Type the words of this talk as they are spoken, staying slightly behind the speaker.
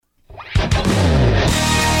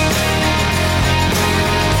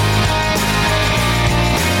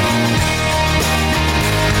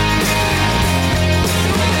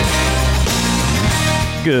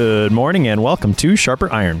Good morning and welcome to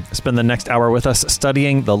Sharper Iron. Spend the next hour with us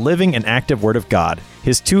studying the living and active Word of God,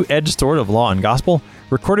 His two-edged sword of law and gospel,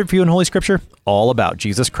 recorded for you in Holy Scripture, all about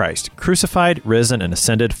Jesus Christ, crucified, risen, and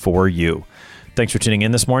ascended for you. Thanks for tuning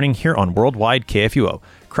in this morning here on Worldwide KFUO.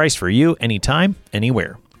 Christ for you, anytime,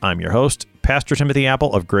 anywhere. I'm your host, Pastor Timothy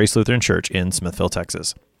Apple of Grace Lutheran Church in Smithville,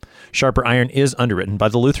 Texas. Sharper Iron is underwritten by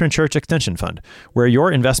the Lutheran Church Extension Fund, where your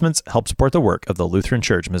investments help support the work of the Lutheran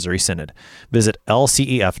Church Missouri Synod. Visit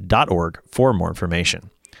lcef.org for more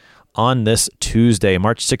information. On this Tuesday,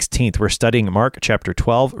 March 16th, we're studying Mark chapter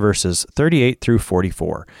 12, verses 38 through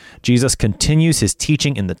 44. Jesus continues his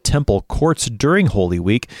teaching in the temple courts during Holy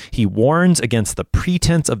Week. He warns against the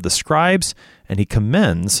pretense of the scribes, and he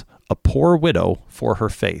commends a poor widow for her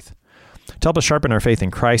faith. To help us sharpen our faith in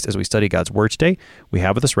Christ as we study God's Word today, we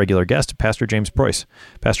have with us regular guest, Pastor James Preuss.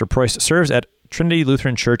 Pastor Preuss serves at Trinity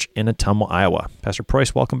Lutheran Church in Ottumwa, Iowa. Pastor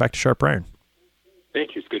Preuss, welcome back to Sharper Iron.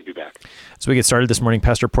 Thank you. It's good to be back. As we get started this morning,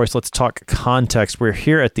 Pastor Preuss, let's talk context. We're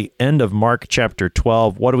here at the end of Mark chapter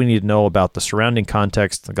 12. What do we need to know about the surrounding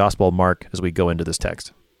context, the Gospel of Mark, as we go into this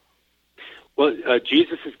text? Well,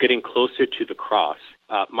 Jesus is getting closer to the cross.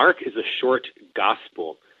 Mark is a short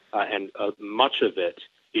gospel, and much of it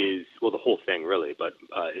is, well, the whole thing really, but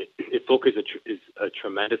it focuses a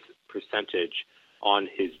tremendous percentage on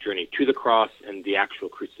his journey to the cross and the actual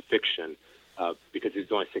crucifixion, because there's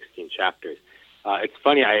only 16 chapters. It's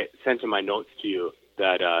funny, I sent in my notes to you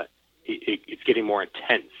that it's getting more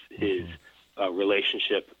intense, his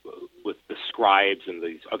relationship with the scribes and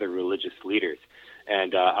these other religious leaders.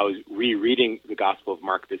 And I was rereading the Gospel of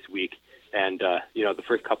Mark this week, and the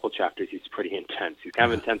first couple chapters, he's pretty intense. He's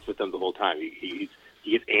kind of intense with them the whole time. He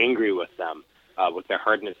gets angry with them, with their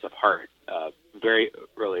hardness of heart, very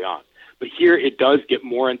early on. But here it does get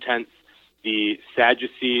more intense. The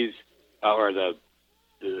Sadducees, or the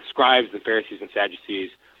scribes, the Pharisees and Sadducees,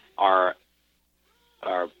 are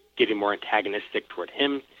getting more antagonistic toward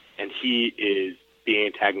him, and he is being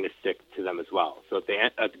antagonistic to them as well. So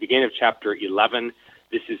at the beginning of chapter 11,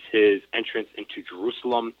 this is his entrance into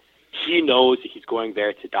Jerusalem. He knows that he's going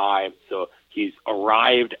there to die, so he's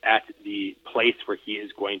arrived at the place where he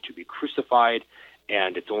is going to be crucified,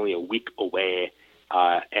 and it's only a week away.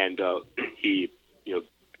 He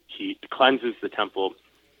cleanses the temple,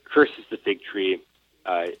 curses the fig tree.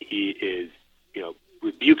 He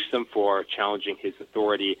rebukes them for challenging his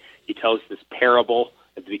authority. He tells this parable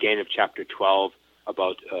at the beginning of chapter 12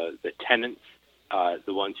 about the tenants,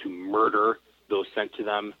 the ones who murder those sent to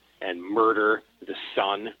them and murder the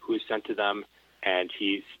son who is sent to them. And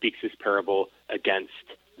he speaks this parable against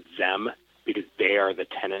them because they are the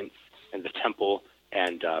tenants, and the temple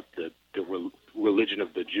and the religion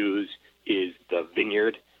of the Jews is the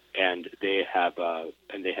vineyard, and they have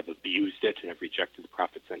abused it and have rejected the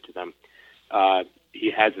prophets sent to them.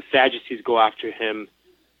 He has the Sadducees go after him,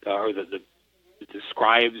 or the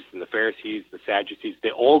scribes and the Pharisees, the Sadducees.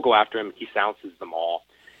 They all go after him. He silences them all.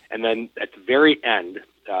 And then at the very end,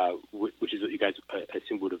 which is what you guys, I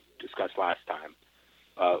assume, would have discussed last time,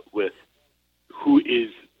 with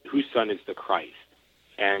whose son is the Christ.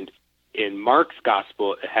 And in Mark's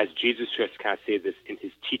gospel, it has Jesus just kind of say this in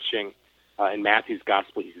his teaching. In Matthew's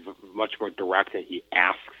gospel, he's much more direct, and he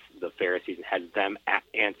asks the Pharisees and has them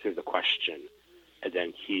answer the question. And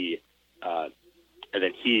then he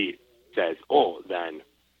says, "Oh, then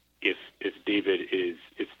if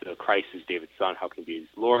the Christ is David's son, how can he be his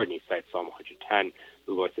Lord?" And he cites Psalm 110.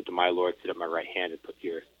 The Lord said to my Lord, "Sit at my right hand and put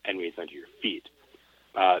your enemies under your feet."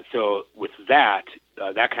 So with that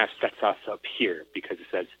kind of sets us up here, because it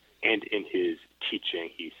says, "And in his teaching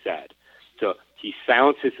he said." So he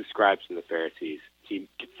silences the scribes and the Pharisees. He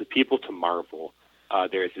gets the people to marvel.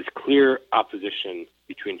 There is this clear opposition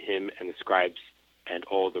between him and the scribes and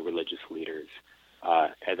all the religious leaders.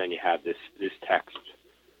 And then you have this text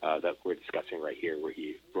that we're discussing right here, where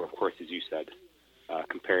he, of course, as you said,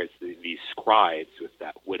 compares these scribes with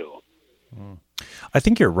that widow. I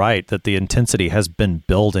think you're right that the intensity has been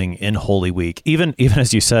building in Holy Week. Even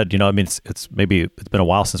as you said, it's been a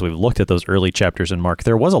while since we've looked at those early chapters in Mark.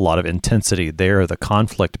 There was a lot of intensity there. The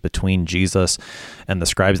conflict between Jesus and the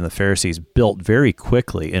scribes and the Pharisees built very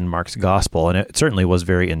quickly in Mark's gospel, and it certainly was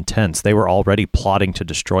very intense. They were already plotting to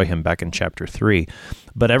destroy him back in chapter 3.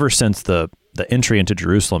 But ever since the entry into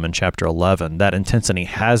Jerusalem in chapter 11, that intensity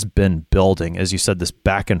has been building. As you said, this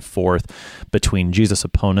back and forth between Jesus'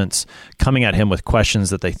 opponents coming at him with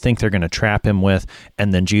questions that they think they're going to trap him with,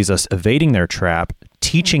 and then Jesus evading their trap,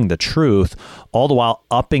 teaching the truth, all the while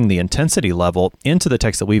upping the intensity level into the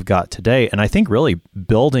text that we've got today. And I think really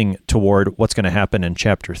building toward what's going to happen in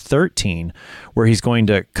chapter 13, where he's going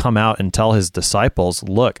to come out and tell his disciples,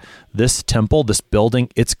 look, this temple, this building,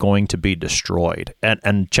 it's going to be destroyed.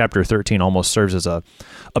 And chapter 13 almost serves as a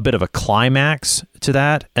bit of a climax to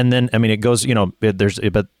that. And then, I mean, it goes, there's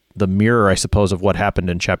the mirror, I suppose, of what happened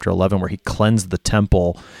in chapter 11, where he cleansed the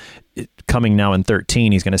temple. Coming now in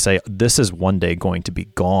 13, he's going to say, this is one day going to be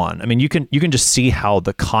gone. I mean, you can just see how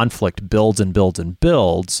the conflict builds and builds and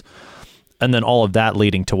builds. And then all of that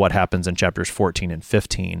leading to what happens in chapters 14 and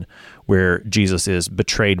 15, where Jesus is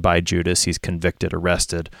betrayed by Judas. He's convicted,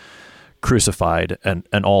 arrested, crucified,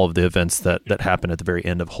 and all of the events that happen at the very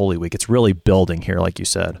end of Holy Week. It's really building here, like you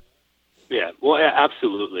said. Yeah, well,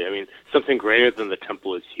 absolutely. I mean, something greater than the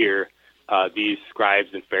temple is here. These scribes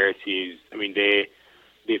and Pharisees, I mean, they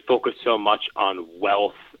focus so much on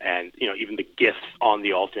wealth and, even the gifts on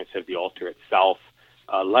the altar instead of the altar itself,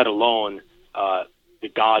 let alone the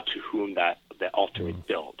God to whom that altar is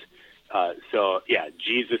built. So,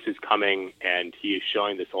 Jesus is coming, and he is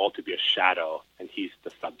showing this all to be a shadow, and he's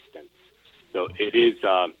the substance. So it is,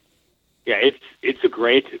 it's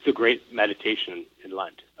a great meditation in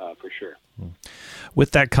Lent, for sure.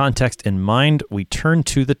 With that context in mind, we turn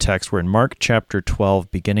to the text. We're in Mark chapter 12,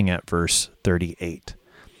 beginning at verse 38.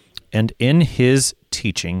 And in his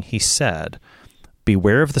teaching, he said,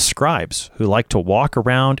 "Beware of the scribes who like to walk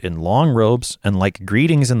around in long robes and like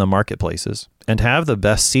greetings in the marketplaces, and have the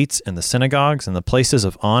best seats in the synagogues and the places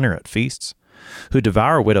of honor at feasts, who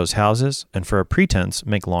devour widows' houses and for a pretense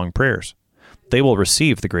make long prayers. They will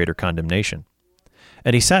receive the greater condemnation."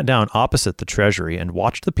 And he sat down opposite the treasury and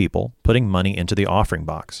watched the people putting money into the offering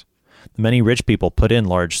box. Many rich people put in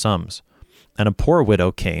large sums. And a poor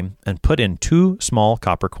widow came and put in 2 small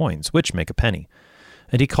copper coins, which make a penny.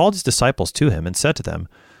 And he called his disciples to him and said to them,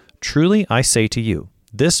 "Truly I say to you,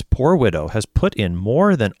 this poor widow has put in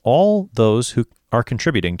more than all those who are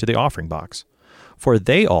contributing to the offering box. For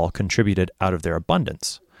they all contributed out of their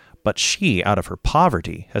abundance. But she, out of her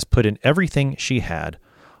poverty, has put in everything she had,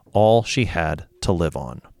 all she had to live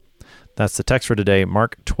on." That's the text for today,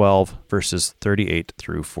 Mark 12, verses 38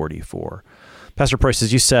 through 44. Pastor Preuss,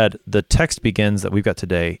 as you said, the text begins that we've got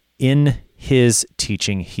today, in his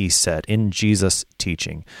teaching, he said, in Jesus'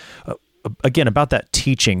 teaching. Again, about that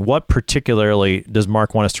teaching, what particularly does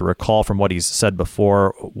Mark want us to recall from what he's said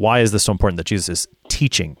before? Why is this so important that Jesus is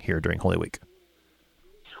teaching here during Holy Week?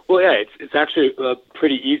 Well, yeah, it's actually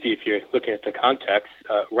pretty easy if you're looking at the context.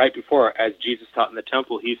 Right before, as Jesus taught in the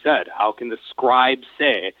temple, he said, "How can the scribes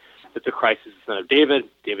say that the Christ is the son of David?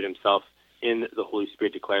 David himself in the Holy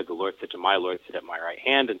Spirit declared, 'The Lord said to my Lord, sit at my right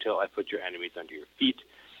hand until I put your enemies under your feet.'"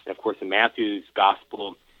 And of course, in Matthew's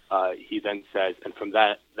gospel, he then says, and from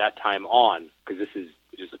that time on, because this is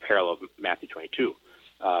just a parallel of Matthew 22,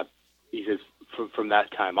 he says, from that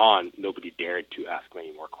time on, nobody dared to ask him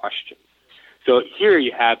any more questions. So here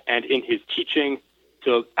you have, and in his teaching,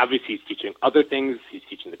 so obviously he's teaching other things. He's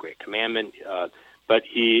teaching the Great Commandment, but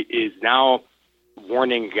he is now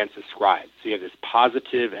warning against the scribes. So you have this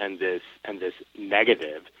positive and this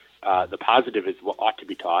negative. The positive is what ought to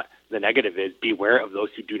be taught. The negative is beware of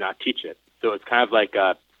those who do not teach it. So it's kind of like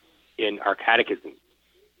in our catechism,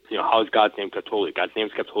 how is God's name kept holy? God's name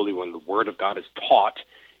is kept holy when the word of God is taught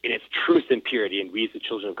in its truth and purity, and we as the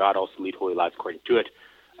children of God also lead holy lives according to it.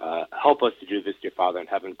 Help us to do this, dear Father in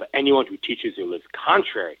heaven. But anyone who teaches or lives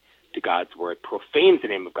contrary to God's word profanes the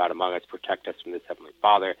name of God among us. Protect us from this heavenly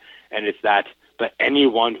Father. And it's that. But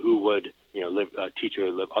anyone who would, live, teach or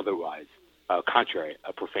live otherwise, contrary,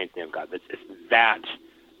 profanes the name of God. It's that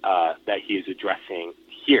he is addressing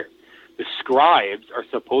here. The scribes are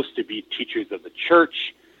supposed to be teachers of the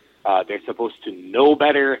church. They're supposed to know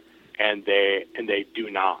better, and they do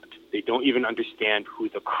not. They don't even understand who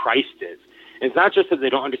the Christ is. And it's not just that they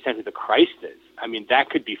don't understand who the Christ is. I mean,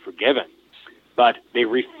 that could be forgiven, but they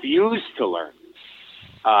refuse to learn.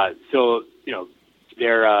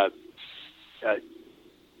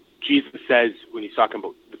 Jesus says when he's talking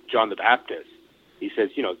about John the Baptist, he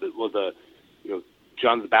says, John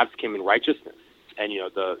the Baptist came in righteousness, and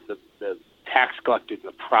the tax collectors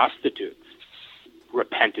and the prostitutes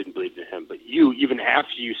repented and believed in him, but you, even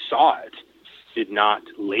after you saw it, did not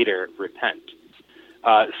later repent.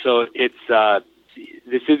 So it's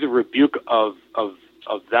this is a rebuke of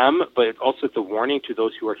them, but it's also a warning to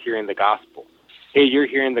those who are hearing the gospel. Hey, you're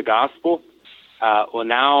hearing the gospel? Well,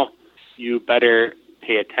 now you better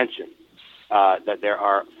pay attention that there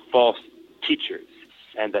are false teachers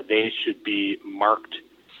and that they should be marked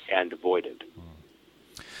and avoided.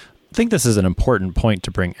 I think this is an important point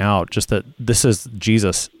to bring out, just that this is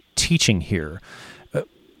Jesus teaching here.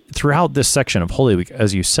 throughout this section of Holy Week,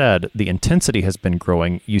 as you said, the intensity has been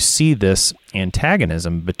growing. You see this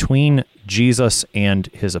antagonism between Jesus and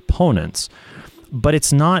his opponents, but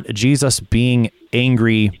it's not Jesus being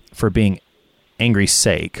angry for being angry's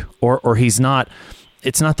sake, or he's not.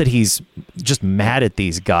 It's not that he's just mad at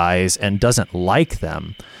these guys and doesn't like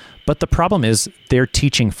them, but the problem is they're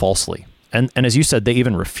teaching falsely. And as you said, they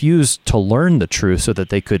even refuse to learn the truth so that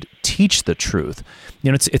they could teach the truth.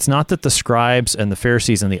 It's not that the scribes and the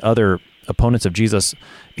Pharisees and the other opponents of Jesus,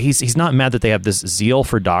 he's not mad that they have this zeal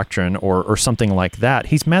for doctrine or something like that.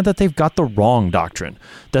 He's mad that they've got the wrong doctrine,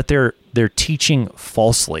 that they're teaching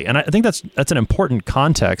falsely. And I think that's an important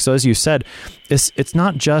context. So as you said, it's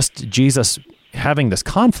not just Jesus having this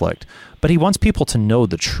conflict, but he wants people to know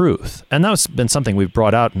the truth. And that's been something we've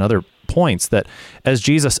brought out in other points, that as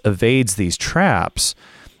Jesus evades these traps,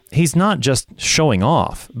 he's not just showing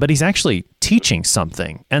off, but he's actually teaching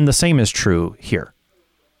something. And the same is true here.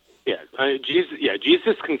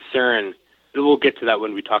 Jesus' concern, we'll get to that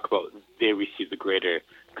when we talk about they receive the greater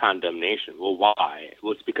condemnation. Well, why?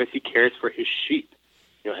 Well, it's because he cares for his sheep.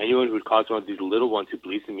 Anyone who would cause one of these little ones who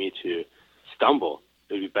believes in me to stumble,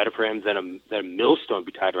 it would be better for him than a millstone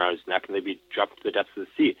be tied around his neck and they'd be dropped to the depths of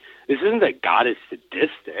the sea. This isn't that God is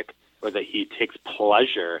sadistic or that he takes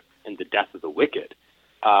pleasure in the death of the wicked.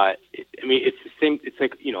 It's the same. It's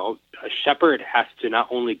like, a shepherd has to not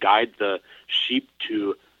only guide the sheep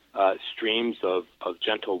to streams of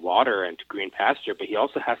gentle water and to green pasture, but he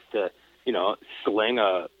also has to, sling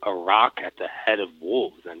a rock at the head of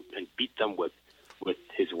wolves and beat them with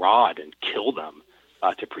his rod and kill them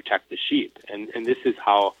to protect the sheep. And this is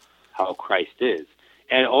how Christ is.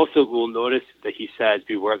 And also we'll notice that he says,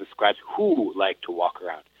 beware of the scribes who like to walk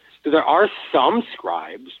around. So there are some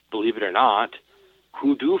scribes, believe it or not,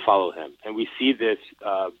 who do follow him. And we see this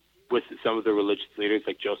with some of the religious leaders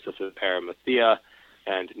like Joseph of Arimathea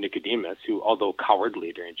and Nicodemus, who, although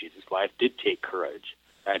cowardly during Jesus' life, did take courage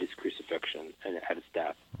at his crucifixion and at his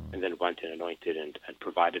death, and then went and anointed and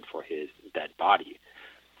provided for his dead body.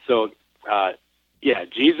 So,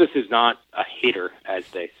 Jesus is not a hater, as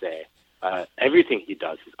they say. Everything he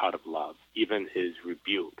does is out of love, even his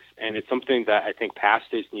rebukes. And it's something that I think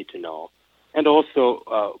pastors need to know, and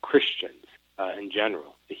also Christians in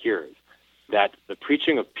general, the hearers, that the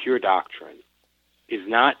preaching of pure doctrine is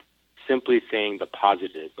not simply saying the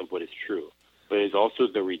positives of what is true, but it is also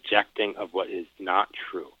the rejecting of what is not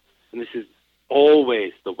true. And this is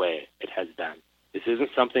always the way it has been. This isn't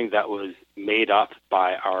something that was made up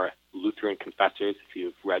by our Lutheran confessors. If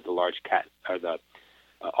you've read the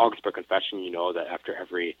Augsburg Confession, you know that after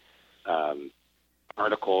every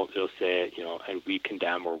article, they'll say, and we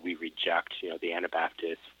condemn or we reject, the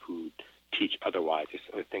Anabaptists who teach otherwise,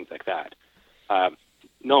 or things like that.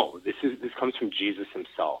 No, this comes from Jesus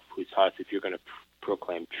himself, who taught us if you're going to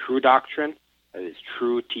proclaim true doctrine, that is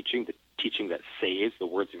true teaching, the teaching that saves, the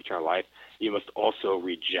words of eternal life, you must also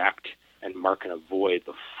reject and mark and avoid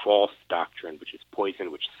the false doctrine, which is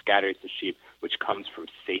poison, which scatters the sheep, which comes from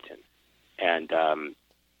Satan. And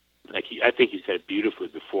I think you said it beautifully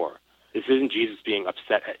before. This isn't Jesus being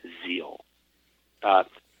upset at zeal.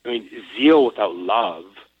 Zeal without love,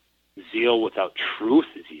 zeal without truth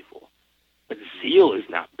is evil. But zeal is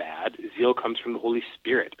not bad. Zeal comes from the Holy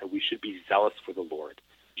Spirit, and we should be zealous for the Lord.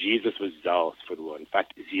 Jesus was zealous for the Lord. In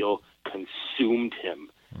fact, zeal consumed him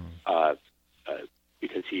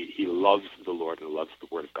because he loves the Lord and loves the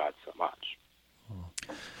Word of God so much.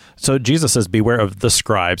 So Jesus says, beware of the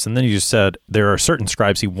scribes. And then you said there are certain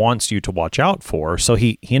scribes he wants you to watch out for. So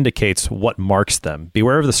he indicates what marks them.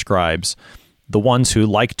 Beware of the scribes, the ones who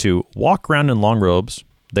like to walk around in long robes.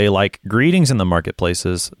 They like greetings in the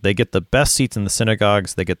marketplaces. They get the best seats in the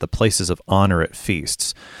synagogues. They get the places of honor at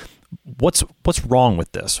feasts. What's wrong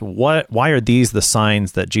with this? Why are these the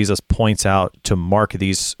signs that Jesus points out to mark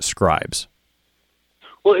these scribes?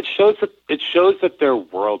 Well, it shows that they're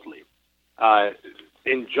worldly.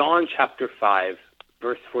 In John chapter 5,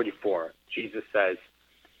 verse 44, Jesus says,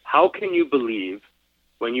 "How can you believe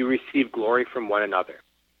when you receive glory from one another,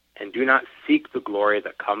 and do not seek the glory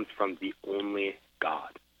that comes from the only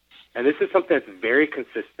God?" And this is something that's very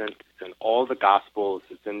consistent. It's in all the Gospels.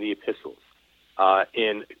 It's in the epistles.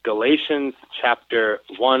 In Galatians chapter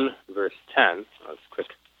 1, verse 10,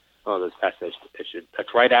 this passage,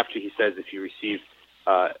 that's right after he says,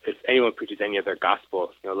 if anyone preaches any other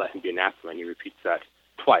gospel, let him be anathema, and he repeats that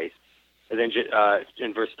twice. And then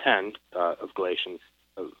in verse 10 of Galatians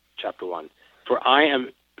chapter 1,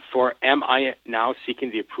 For am I now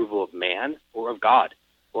seeking the approval of man or of God?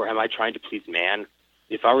 Or am I trying to please man?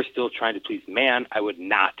 If I were still trying to please man, I would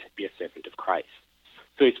not be a servant of Christ.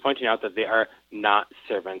 So he's pointing out that they are not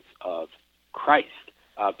servants of Christ.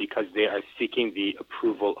 because they are seeking the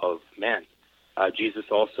approval of men. Jesus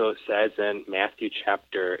also says in Matthew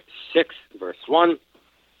chapter 6, verse 1,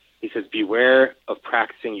 he says, beware of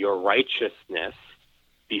practicing your righteousness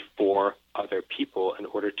before other people in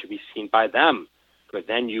order to be seen by them, for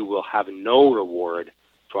then you will have no reward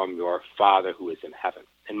from your Father who is in heaven.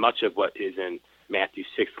 And much of what is in Matthew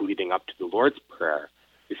 6 leading up to the Lord's Prayer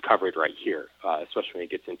is covered right here, especially when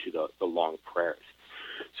it gets into the long prayers.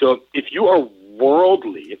 So if you are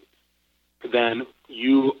worldly, then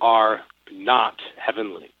you are not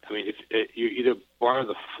heavenly. I mean, if you're either born of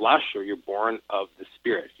the flesh or you're born of the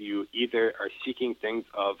Spirit. You either are seeking things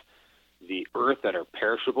of the earth that are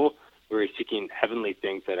perishable, or you're seeking heavenly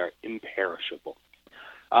things that are imperishable.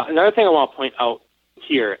 Another thing I want to point out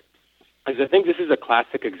here is I think this is a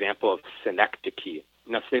classic example of synecdoche.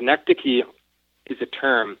 Now, synecdoche is a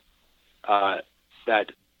term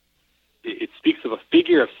that it speaks of a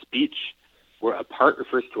figure of speech where a part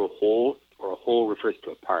refers to a whole or a whole refers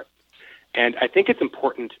to a part. And I think it's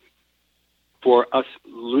important for us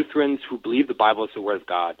Lutherans who believe the Bible is the Word of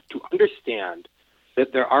God to understand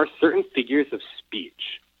that there are certain figures of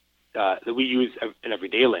speech that we use in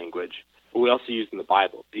everyday language, but we also use in the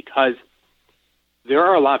Bible, because there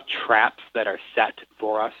are a lot of traps that are set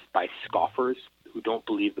for us by scoffers who don't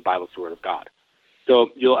believe the Bible is the Word of God.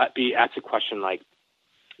 So you'll be asked a question like,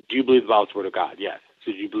 do you believe the Bible is the Word of God? Yes.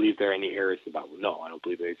 So do you believe there are any errors in the Bible? No, I don't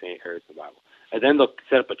believe there's any errors in the Bible. And then they'll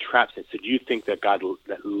set up a trap and say, so do you think that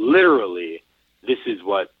that literally this is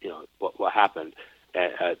what happened,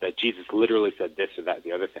 that Jesus literally said this or that and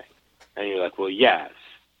the other thing? And you're like, well, yes.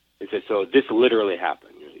 They said, so this literally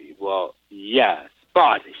happened. Well, yes,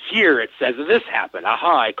 but here it says this happened.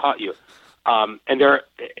 Aha, I caught you. And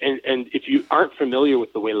if you aren't familiar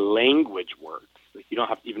with the way language works, like you don't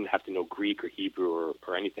even have to know Greek or Hebrew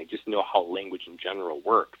or anything, just know how language in general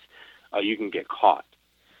works, you can get caught.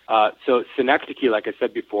 So synecdoche, like I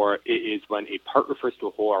said before, is when a part refers to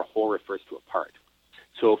a whole or a whole refers to a part.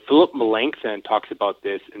 So Philip Melanchthon talks about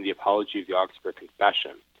this in the Apology of the Augsburg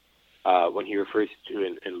Confession, when he refers to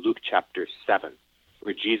in Luke chapter 7,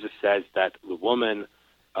 where Jesus says that the woman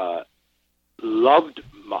loved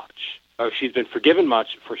much, or she's been forgiven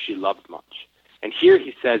much, for she loved much. And here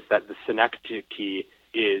he says that the synecdoche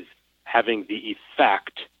is having the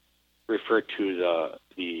effect refer to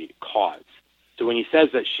the cause. So when he says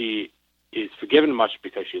that she is forgiven much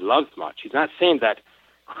because she loves much, he's not saying that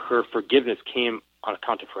her forgiveness came on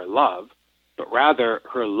account of her love, but rather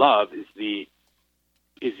her love is the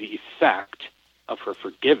effect of her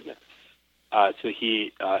forgiveness. So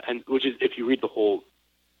he, and which is, if you read the whole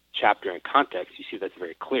chapter in context, you see that's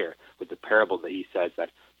very clear with the parable that he says that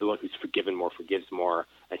the one who's forgiven more forgives more,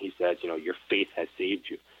 and he says, your faith has saved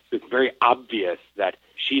you. So it's very obvious that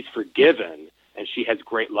she's forgiven and she has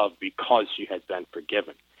great love because she has been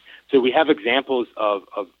forgiven. So we have examples of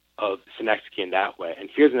synecdoche in that way. And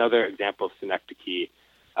here's another example of synecdoche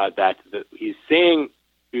that he's saying,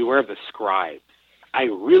 beware of the scribes. I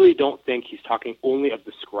really don't think he's talking only of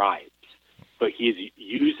the scribes, but he's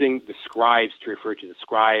using the scribes to refer to the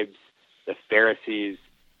scribes, the Pharisees,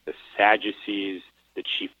 the Sadducees, the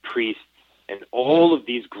chief priests, and all of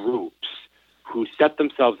these groups who set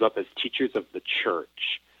themselves up as teachers of the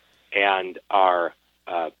church and are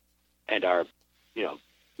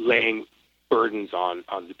laying burdens on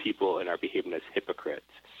the people and are behaving as hypocrites.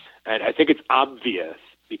 And I think it's obvious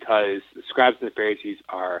because the scribes and the Pharisees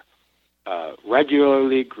are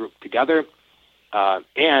regularly grouped together,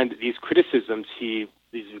 and these criticisms, these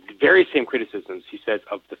very same criticisms he says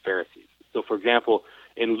of the Pharisees. So, for example,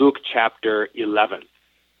 in Luke chapter 11,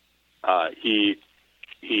 he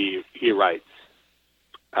writes,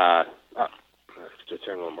 just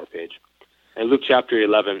turn one more page. In Luke chapter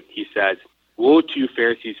 11, he says, "Woe to you,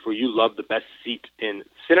 Pharisees, for you love the best seat in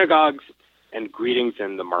synagogues and greetings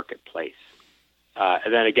in the marketplace."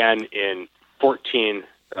 And then again in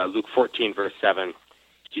Luke 14, verse 7,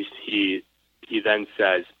 he then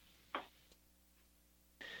says,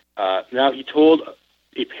 "Now he told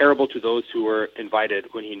a parable to those who were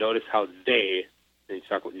invited when he noticed how they," and he's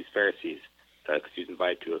talking about these Pharisees, because he's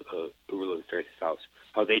invited to a ruler of the Pharisees' house,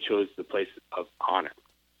 how they chose the place of honor.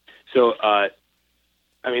 So,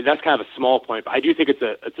 that's kind of a small point, but I do think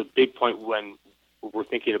it's a big point when we're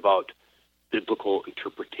thinking about biblical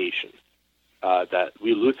interpretation. That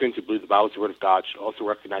we Lutherans who believe the Bible is the Word of God should also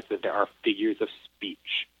recognize that there are figures of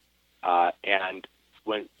speech. And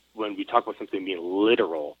when we talk about something being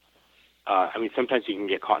literal, sometimes you can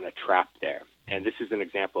get caught in a trap there. And this is an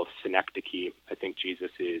example of synecdoche. I think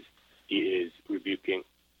Jesus is rebuking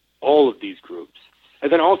all of these groups.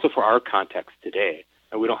 And then also for our context today,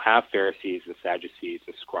 and we don't have Pharisees and Sadducees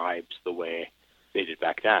and scribes the way they did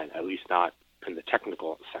back then, at least not in the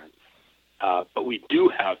technical sense. But we do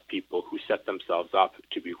have people who set themselves up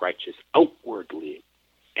to be righteous outwardly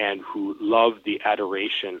and who love the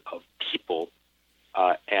adoration of people,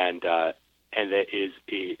 and that is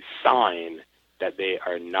a sign that they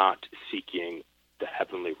are not seeking the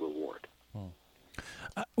heavenly reward.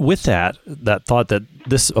 With that thought that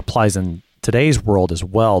this applies in today's world as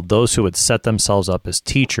well, those who would set themselves up as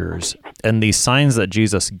teachers and these signs that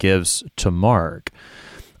Jesus gives to Mark,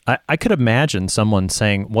 I could imagine someone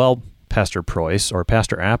saying, well, Pastor Preuss or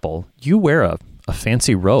Pastor Apple, you wear a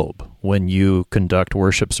fancy robe when you conduct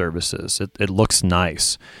worship services. It looks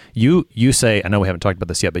nice. You say, I know we haven't talked about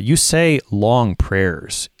this yet, but you say long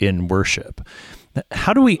prayers in worship.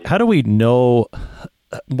 How do we know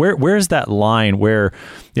where's that line where,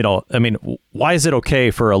 why is it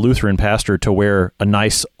okay for a Lutheran pastor to wear a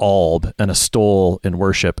nice alb and a stole in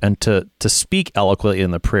worship and to speak eloquently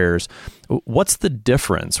in the prayers? What's the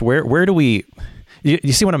difference? Where do we,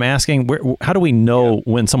 you see what I'm asking? How do we know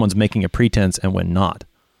when someone's making a pretense and when not?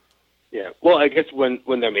 Yeah, well, I guess when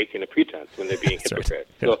they're making a pretense, when they're being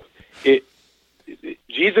hypocrites. Right. So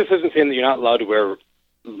Jesus isn't saying that you're not allowed to wear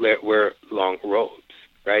long robes,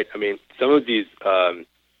 right? I mean, some of these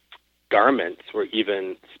garments were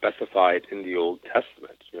even specified in the Old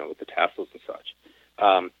Testament, with the tassels and such.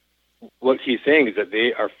 What he's saying is that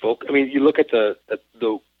they are you look at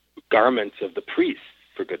the garments of the priests,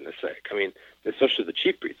 for goodness sake. I mean, especially the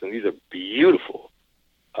chief priests, and these are beautiful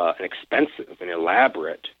and expensive and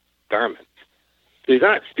elaborate garments. So he's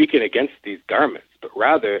not speaking against these garments, but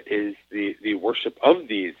rather is the worship of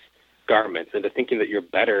these garments and the thinking that you're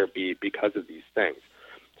better because of these things.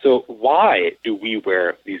 So why do we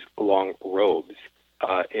wear these long robes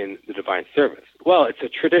in the divine service? Well, it's a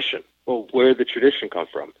tradition. Well, where did the tradition come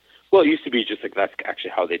from? Well, it used to be just like that's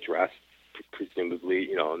actually how they dressed,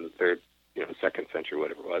 presumably, in the third, second century,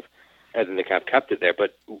 whatever it was, and then they kind of kept it there.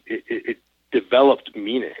 But it developed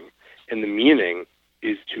meaning, and the meaning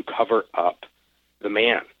is to cover up the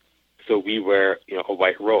man. So we wear, a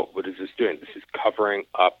white robe. What is this doing? This is covering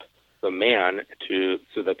up the man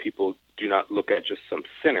so that people do not look at just some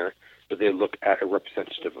sinner, but they look at a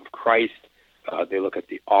representative of Christ. They look at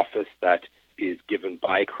the office that is given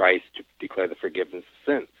by Christ to declare the forgiveness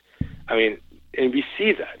of sins. I mean, and we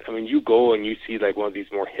see that. I mean, you go and you see like one of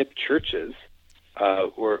these more hip churches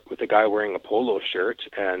with a guy wearing a polo shirt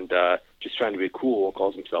and just trying to be cool,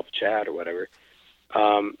 calls himself Chad or whatever.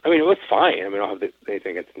 I mean, it was fine. I mean, I don't have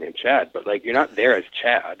anything against the name Chad, but like you're not there as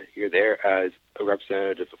Chad. You're there as a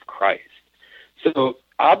representative of Christ. So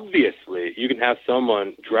obviously, you can have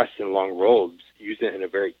someone dressed in long robes use it in a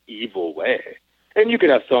very evil way, and you could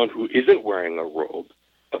have someone who isn't wearing a robe,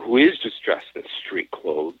 who is just dressed in street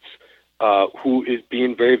clothes, who is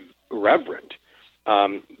being very reverent.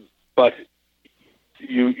 But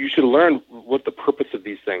you should learn what the purpose of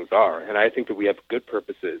these things are, and I think that we have good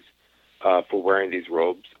purposes for wearing these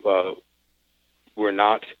robes. We're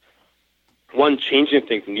not changing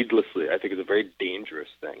things needlessly. I think is a very dangerous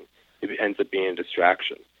thing. It ends up being a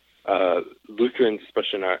distraction. Lutherans,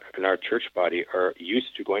 especially in our church body, are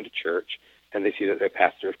used to going to church and they see that their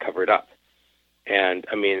pastor is covered up. And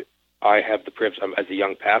I mean, I have the privilege, as a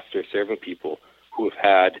young pastor, serving people who have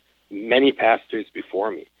had many pastors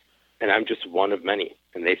before me, and I'm just one of many,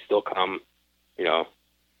 and they still come,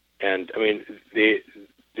 and I mean,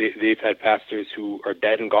 they've had pastors who are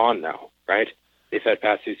dead and gone now, right? They've had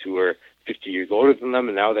pastors who are 50 years older than them,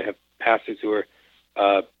 and now they have pastors who are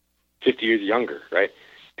 50 years younger, right?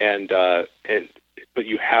 But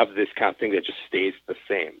you have this kind of thing that just stays the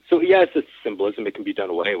same. So yes, it's symbolism; it can be done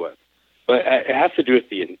away with, but it has to do with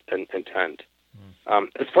the intent.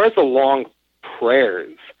 As far as the long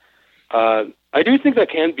prayers, I do think that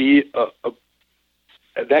can be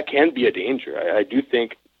a danger. I do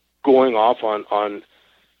think going off on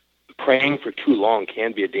praying for too long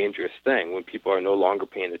can be a dangerous thing when people are no longer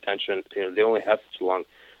paying attention. They only have such a long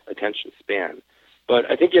attention span. But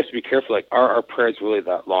I think you have to be careful, like, are our prayers really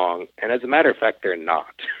that long? And as a matter of fact, they're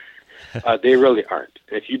not. They really aren't.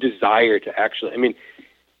 And if you desire to actually, I mean,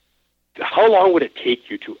 how long would it take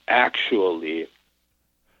you to actually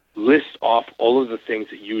list off all of the things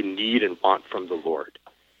that you need and want from the Lord?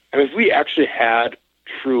 I mean, if we actually had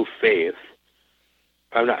true faith,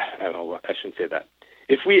 I shouldn't say that.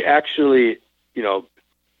 If we actually,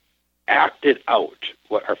 acted out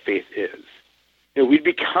what our faith is, we'd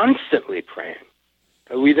be constantly praying.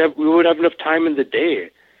 We would have enough time in the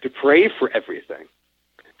day to pray for everything.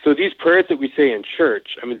 So these prayers that we say in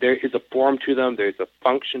church, I mean, there is a form to them, there's a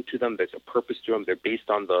function to them, there's a purpose to them. They're based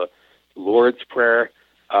on the Lord's Prayer.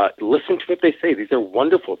 Listen to what they say. These are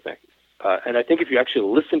wonderful things. And I think if you actually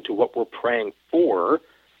listen to what we're praying for,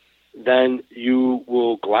 then you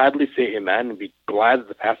will gladly say amen and be glad that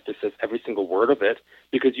the pastor says every single word of it,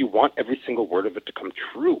 because you want every single word of it to come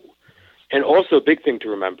true. And also a big thing to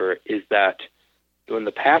remember is that when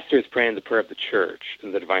the pastor is praying the prayer of the church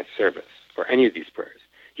in the divine service, or any of these prayers,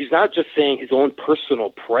 he's not just saying his own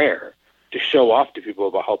personal prayer to show off to people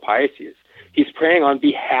about how pious he is. He's praying on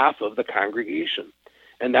behalf of the congregation.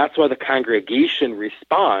 And that's why the congregation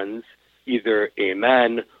responds either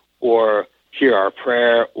amen or hear our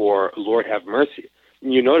prayer or Lord have mercy.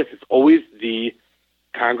 And you notice it's always the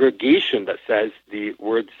congregation that says the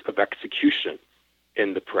words of execution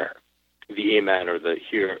in the prayer, the amen or the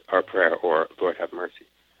hear our prayer or Lord have mercy.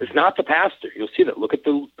 It's not the pastor. You'll see that. Look at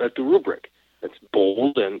the rubric. It's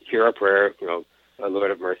bold and hear our prayer,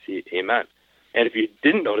 Lord have mercy, amen. And if you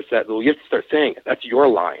didn't notice that, well, you have to start saying it. That's your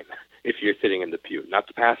line if you're sitting in the pew, not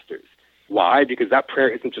the pastor's. Why? Because that prayer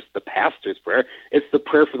isn't just the pastor's prayer. It's the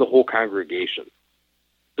prayer for the whole congregation.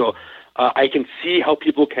 So I can see how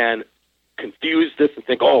people can confuse this and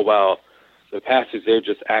think, oh, well, the pastors, they're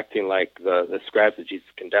just acting like the scribes that Jesus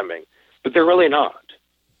is condemning. But they're really not.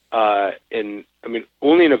 Only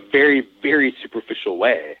in a very, very superficial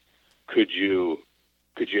way could you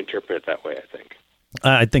interpret it that way, I think.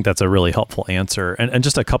 I think that's a really helpful answer. And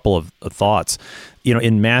just a couple of thoughts.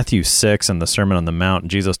 In Matthew 6 and the Sermon on the Mount,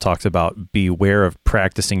 Jesus talks about beware of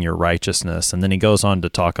practicing your righteousness. And then he goes on to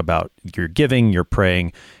talk about your giving, your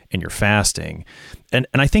praying, and your fasting. And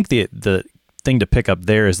I think the thing to pick up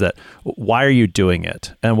there is that why are you doing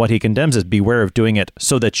it? And what he condemns is beware of doing it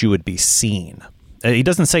so that you would be seen. He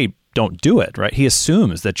doesn't say don't do it, right? He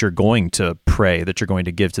assumes that you're going to pray, that you're going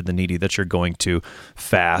to give to the needy, that you're going to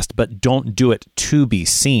fast, but don't do it to be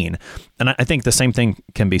seen. And I think the same thing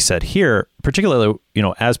can be said here, particularly,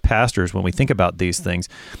 as pastors, when we think about these things.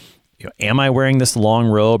 Am I wearing this long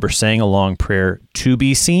robe or saying a long prayer to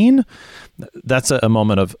be seen? That's a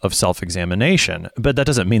moment of self-examination, but that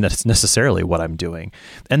doesn't mean that it's necessarily what I'm doing.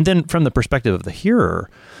 And then from the perspective of the hearer,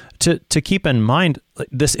 to keep in mind,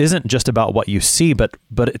 this isn't just about what you see, but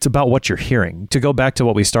it's about what you're hearing. To go back to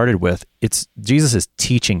what we started with, it's Jesus is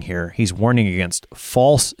teaching here. He's warning against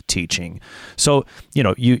false teaching. So,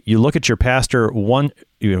 you look at your pastor,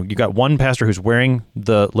 you got one pastor who's wearing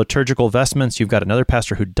the liturgical vestments, you've got another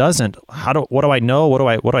pastor who doesn't. What do I know? What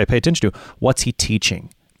do I pay attention to? What's he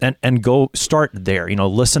teaching? And go start there,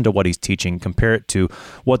 listen to what he's teaching, compare it to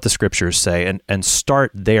what the scriptures say, and start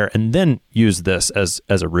there, and then use this as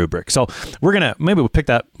a rubric. So maybe we'll pick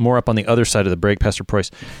that more up on the other side of the break. Pastor Preuss,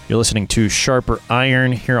 you're listening to Sharper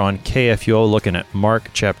Iron here on KFUO, looking at Mark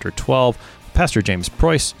chapter 12. Pastor James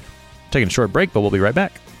Preuss, taking a short break, but we'll be right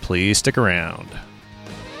back. Please stick around.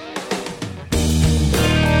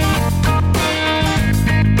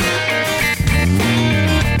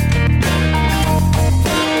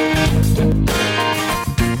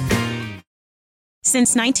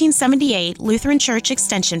 Since 1978, Lutheran Church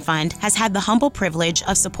Extension Fund has had the humble privilege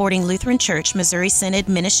of supporting Lutheran Church Missouri Synod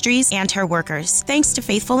ministries and her workers. Thanks to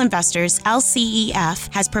faithful investors,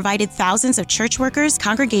 LCEF has provided thousands of church workers,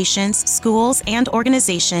 congregations, schools, and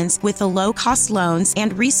organizations with the low-cost loans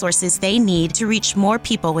and resources they need to reach more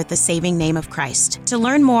people with the saving name of Christ. To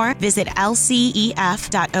learn more, visit lcef.org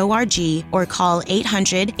or call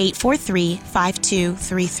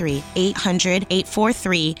 800-843-5233,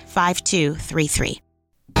 800-843-5233.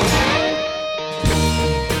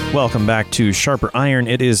 Welcome back to Sharper Iron.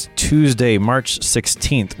 It is Tuesday, March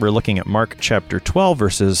 16th. We're looking at Mark chapter 12,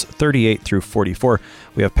 verses 38 through 44.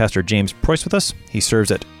 We have Pastor James Preuss with us. He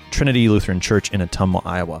serves at Trinity Lutheran Church in Ottumwa,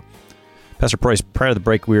 Iowa. Pastor Preuss, prior to the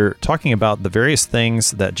break, we were talking about the various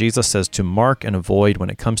things that Jesus says to mark and avoid when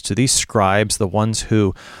it comes to these scribes, the ones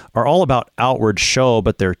who are all about outward show,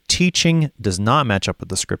 but their teaching does not match up with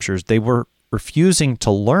the scriptures. They were refusing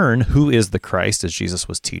to learn who is the Christ as Jesus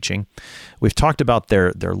was teaching. We've talked about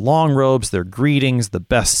their long robes, their greetings, the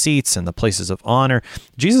best seats, and the places of honor.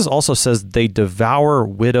 Jesus also says they devour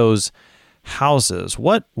widows' houses.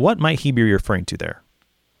 What might he be referring to there?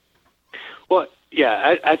 Well,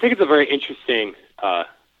 yeah, I think it's a very interesting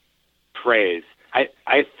phrase. I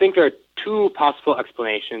think there are two possible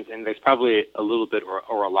explanations, and there's probably a little bit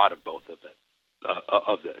or a lot of both of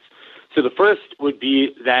this. So the first would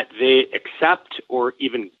be that they accept or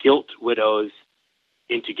even guilt widows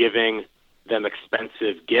into giving them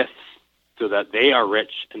expensive gifts so that they are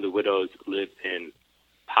rich and the widows live in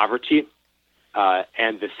poverty.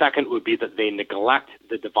 And the second would be that they neglect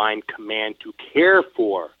the divine command to care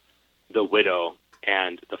for the widow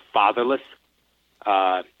and the fatherless.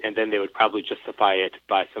 And then they would probably justify it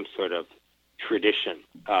by some sort of tradition.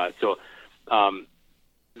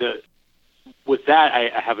 with that,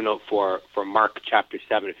 I have a note for Mark chapter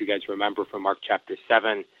 7. If you guys remember from Mark chapter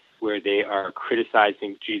 7, where they are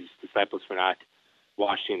criticizing Jesus' disciples for not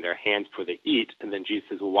washing their hands before they eat. And then Jesus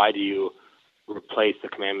says, well, why do you replace the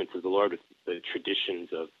commandments of the Lord with the traditions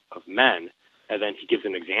of men? And then he gives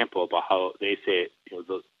an example about how they say,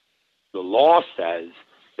 the law says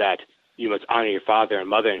that you must honor your father and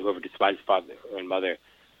mother, and whoever despises father and mother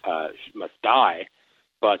must die.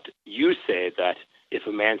 But you say that if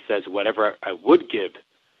a man says, whatever I would give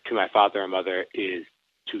to my father and mother is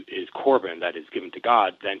korban, that is given to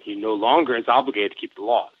God, then he no longer is obligated to keep the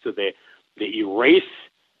law. So they erase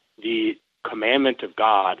the commandment of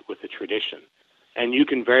God with a tradition. And you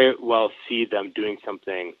can very well see them doing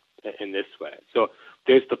something in this way. So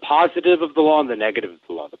there's the positive of the law and the negative of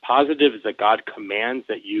the law. The positive is that God commands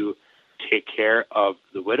that you take care of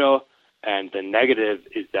the widow, and the negative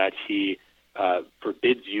is that he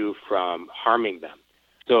forbids you from harming them.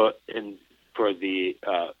 So for the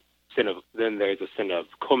sin of, then there's a sin of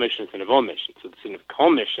commission, sin of omission. So the sin of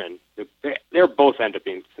commission, they're both end up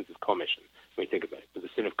being sins of commission when you think about it. But the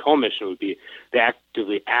sin of commission would be they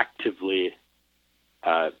actively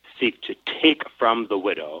seek to take from the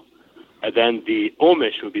widow, and then the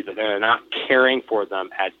omission would be that they're not caring for them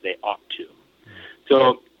as they ought to.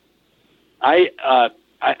 So I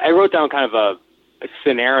wrote down kind of a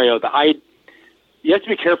scenario that you have to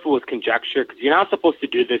be careful with conjecture, because you're not supposed to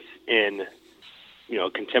do this in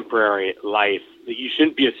contemporary life. You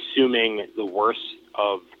shouldn't be assuming the worst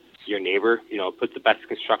of your neighbor. Put the best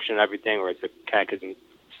construction and everything, or as the catechism,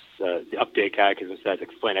 the update catechism says,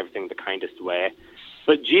 explain everything the kindest way.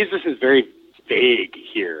 But Jesus is very vague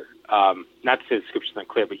here. Not to say the scripture's not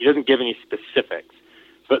clear, but he doesn't give any specifics.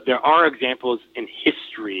 But there are examples in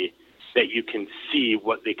history that you can see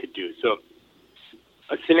what they could do. So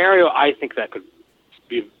a scenario I think that could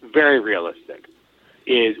be very realistic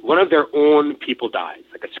is one of their own people dies,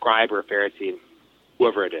 like a scribe or a Pharisee,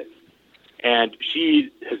 whoever it is. And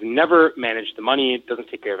she has never managed the money, doesn't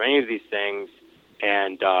take care of any of these things,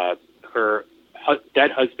 and her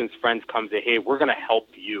dead husband's friends come and say, hey, we're going to help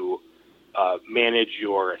you manage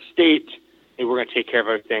your estate, and we're going to take care of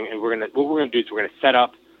everything, and what we're going to do is we're going to set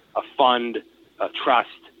up a fund, a trust,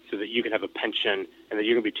 so that you can have a pension and that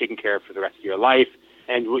you're going to be taken care of for the rest of your life.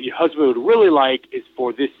 And what your husband would really like is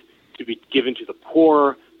for this to be given to the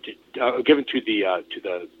poor, given to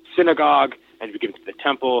the synagogue, and to be given to the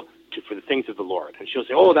temple, for the things of the Lord. And she'll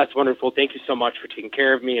say, oh, that's wonderful. Thank you so much for taking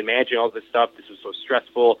care of me and managing all this stuff. This was so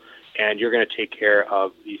stressful, and you're going to take care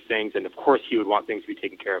of these things. And, of course, he would want things to be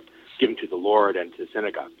taken care of, given to the Lord and to the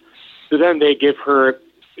synagogue. So then they give her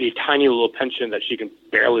a tiny little pension that she can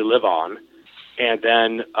barely live on, and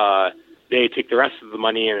then they take the rest of the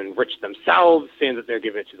money and enrich themselves, saying that they're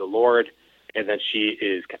giving it to the Lord, and then she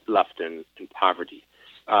is left in poverty.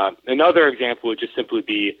 Another example would just simply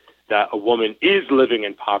be that a woman is living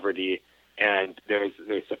in poverty, and they're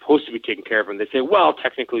supposed to be taking care of her, and they say, well,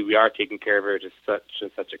 technically we are taking care of her to such and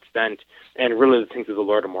such extent, and really the things of the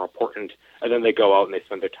Lord are more important. And then they go out and they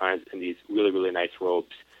spend their time in these really, really nice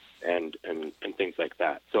robes and things like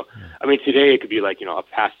that. So, I mean, today it could be like, a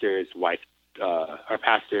pastor's wife, our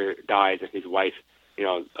pastor dies, and his wife, he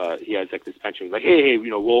has like this pension, like, hey,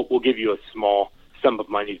 we'll give you a small sum of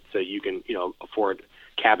money so you can, afford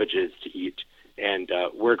cabbages to eat. And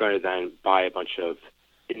we're going to then buy a bunch of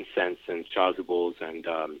incense and chasubles and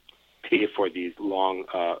pay for these long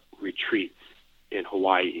retreats in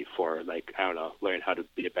Hawaii for, like, I don't know, learn how to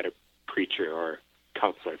be a better preacher or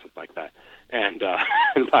counselor or something like that, and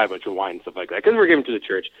buy a bunch of wine and stuff like that, because we're giving to the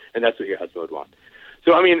church, and that's what your husband would want.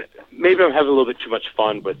 So, I mean, maybe I'm having a little bit too much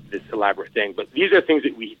fun with this elaborate thing, but these are things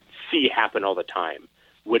that we see happen all the time,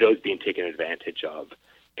 widows being taken advantage of,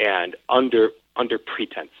 and under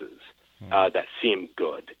pretenses that seem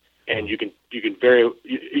good, and you could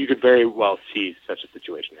very well see such a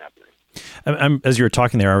situation happening. As you were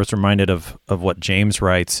talking there, I was reminded of what James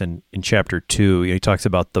writes in chapter 2. He talks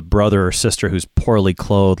about the brother or sister who's poorly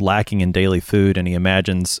clothed, lacking in daily food, and he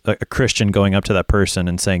imagines a Christian going up to that person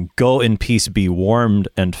and saying, "Go in peace, be warmed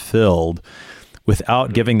and filled,"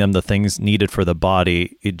 without giving them the things needed for the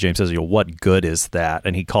body. James says, what good is that?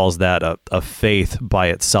 And he calls that a faith by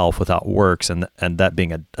itself without works, and that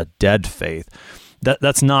being a dead faith.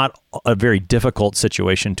 That's not a very difficult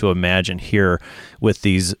situation to imagine here with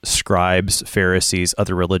these scribes, Pharisees,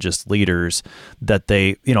 other religious leaders, that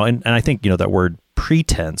they, and I think, that word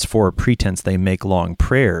pretense, for pretense, they make long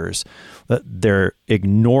prayers. They're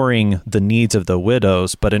ignoring the needs of the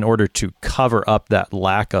widows, but in order to cover up that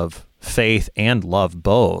lack of faith and love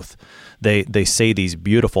both, they say these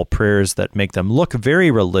beautiful prayers that make them look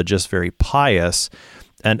very religious, very pious,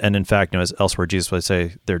 And in fact, as elsewhere, Jesus would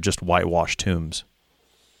say they're just whitewashed tombs.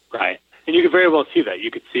 Right. And you could very well see that.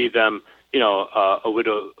 You could see them, a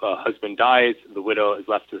widow husband dies, the widow is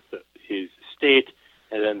left with his estate,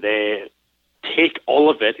 and then they take all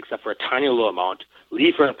of it except for a tiny little amount,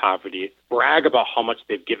 leave her in poverty, brag about how much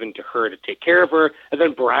they've given to her to take care of her, and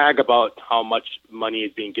then brag about how much money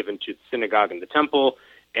is being given to the synagogue and the temple,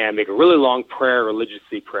 and make a really long prayer,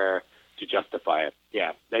 religiously prayer, to justify it.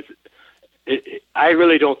 Yeah, I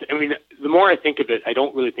really don't. The more I think of it, I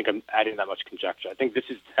don't really think I'm adding that much conjecture. I think this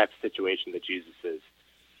is the type of situation that Jesus is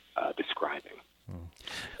describing.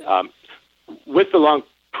 With the long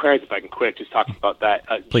prayers, if I can quick, just talking about that.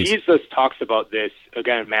 Jesus talks about this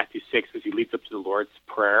again in Matthew 6 as he leads up to the Lord's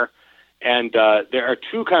Prayer. And there are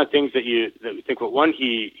two kind of things that we think. Well, one,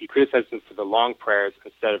 he criticizes them for the long prayers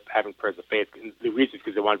instead of having prayers of faith. And the reason is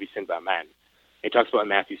because they want to be seen by men. He talks about in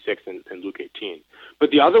Matthew 6 and Luke 18. But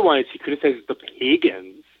the other one is he criticizes the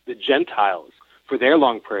pagans, the Gentiles, for their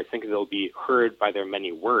long prayers, thinking they'll be heard by their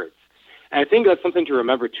many words. And I think that's something to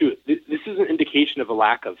remember, too. This is an indication of a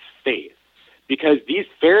lack of faith. Because these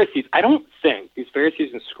Pharisees, I don't think these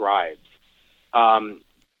Pharisees and scribes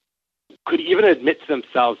could even admit to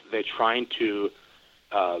themselves that they're trying to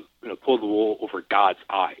pull the wool over God's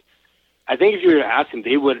eyes. I think if you were to ask them,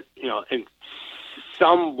 they would, in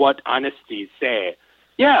somewhat honesty say,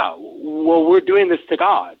 yeah, well, we're doing this to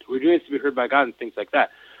God. We're doing this to be heard by God and things like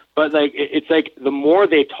that. But it's like the more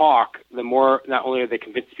they talk, the more not only are they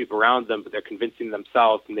convincing people around them, but they're convincing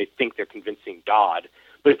themselves, and they think they're convincing God.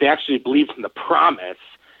 But if they actually believed in the promise,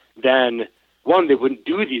 then, one, they wouldn't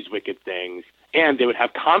do these wicked things, and they would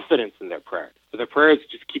have confidence in their prayers. But their prayers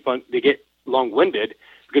just they get long-winded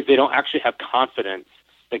because they don't actually have confidence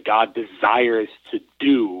that God desires to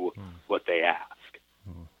do what they ask.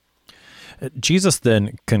 Jesus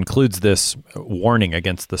then concludes this warning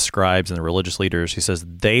against the scribes and the religious leaders. He says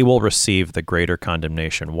they will receive the greater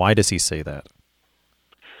condemnation. Why does he say that?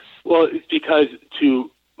 Well, it's because to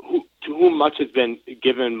whom much has been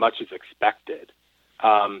given, much is expected.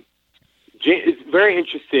 It's very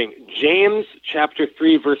interesting. James chapter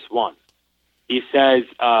 3, verse 1. He says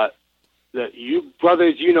that you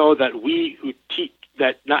brothers, that we who teach,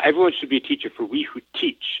 that not everyone should be a teacher, for we who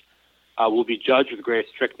teach will be judged with greater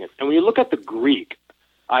strictness. And when you look at the Greek,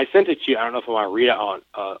 I sent it to you. I don't know if I want to read it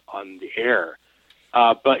on the air,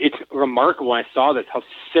 but it's remarkable when I saw this how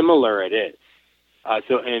similar it is.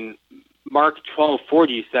 So in Mark 12:40,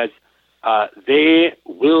 he says, they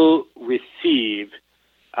will receive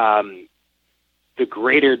the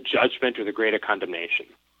greater judgment or the greater condemnation.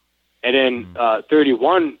 And in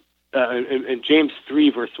 31, in James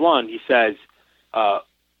 3, verse 1, he says,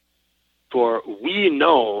 for we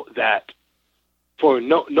know that,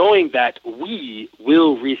 knowing that we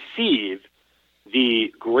will receive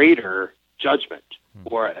the greater judgment,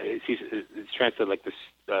 or it's translated like this,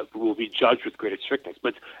 will be judged with greater strictness,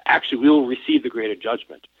 but actually we will receive the greater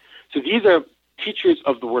judgment. So these are teachers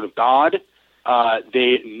of the Word of God.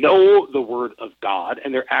 They know the Word of God,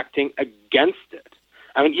 and they're acting against it.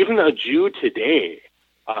 I mean, even a Jew today,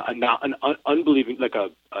 an unbelieving, like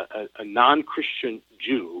a non-Christian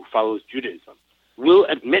Jew who follows Judaism, will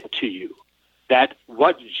admit to you that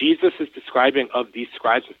what Jesus is describing of these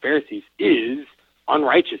scribes and Pharisees is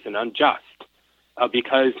unrighteous and unjust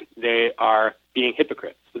because they are being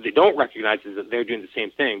hypocrites. What they don't recognize is that they're doing the same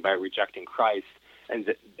thing by rejecting Christ and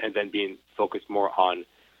then being focused more on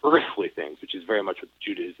earthly things, which is very much what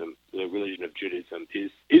Judaism, the religion of Judaism,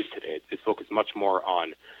 is today. It's focused much more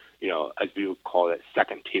on, as we would call it,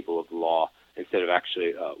 second table of the law, instead of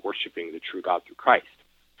actually worshiping the true God through Christ.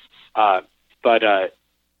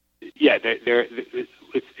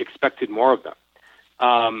 It's expected more of them.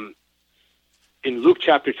 In Luke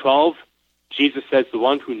chapter 12, Jesus says, the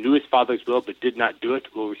one who knew his Father's will but did not do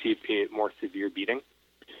it will receive a more severe beating.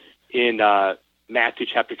 In Matthew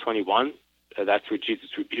chapter 21, that's where Jesus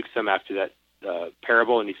rebukes them after that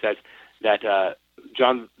parable, and he says that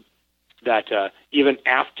even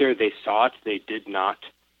after they saw it, they did not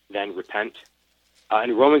then repent.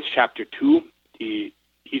 In Romans chapter 2, he's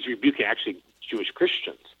rebuking actually Jewish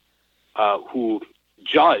Christians who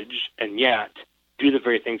judge and yet do the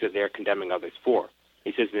very things that they're condemning others for.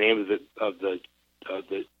 He says the name of the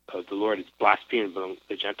Lord is blasphemed among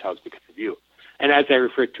the Gentiles because of you. And as I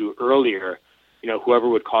referred to earlier, whoever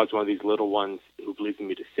would cause one of these little ones who believes in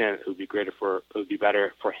me to sin, it would be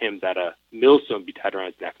better for him that a millstone be tied around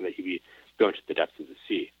his neck and that he be thrown into the depths of the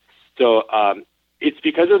sea. So it's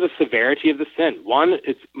because of the severity of the sin. One,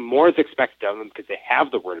 it's more is expected of them because they have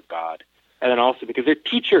the Word of God, and then also because they're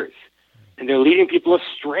teachers and they're leading people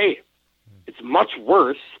astray. It's much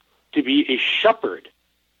worse to be a shepherd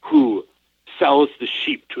who sells the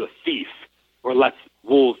sheep to a thief or lets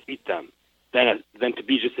wolves eat them than to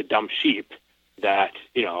be just a dumb sheep that,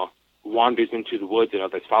 wanders into the woods and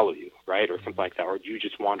others follow you, right? Or something like that. Or you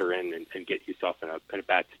just wander in and get yourself in a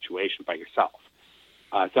bad situation by yourself.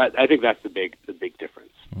 So I think that's the big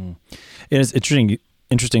difference. Mm. It is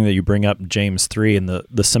interesting that you bring up James 3 and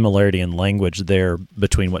the similarity in language there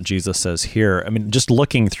between what Jesus says here. I mean, just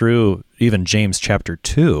looking through even James chapter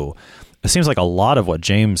 2, it seems like a lot of what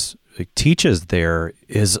James teaches there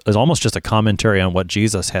is almost just a commentary on what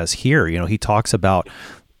Jesus has here. He talks about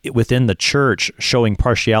within the church showing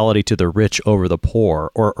partiality to the rich over the poor,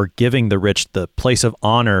 or giving the rich the place of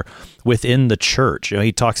honor within the church.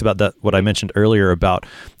 He talks about that, what I mentioned earlier about,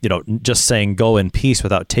 just saying go in peace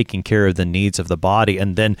without taking care of the needs of the body.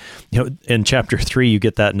 And then, in chapter 3, you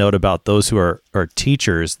get that note about those who are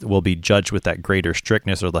teachers will be judged with that greater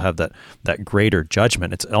strictness, or they'll have that greater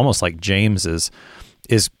judgment. It's almost like James is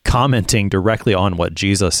commenting directly on what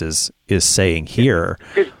Jesus is saying here.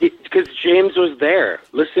 Because James was there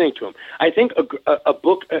listening to him. I think a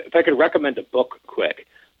book, if I could recommend a book quick,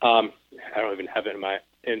 I don't even have it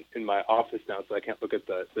in my office now, so I can't look at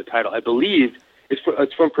the title. I believe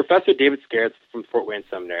it's from Professor David Scares from Fort Wayne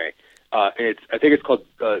Seminary. And I think it's called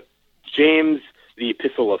James, the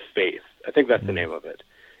Epistle of Faith. I think that's the name of it.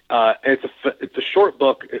 And it's a short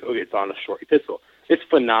book. It's on a short epistle. It's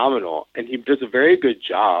phenomenal, and he does a very good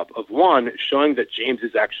job of, one, showing that James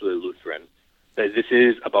is actually Lutheran, that this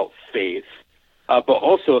is about faith, but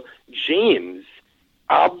also James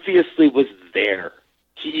obviously was there.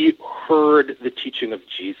 He heard the teaching of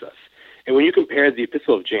Jesus. And when you compare the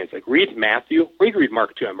Epistle of James, like read Matthew, or you can read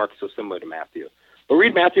Mark too, and Mark is so similar to Matthew, but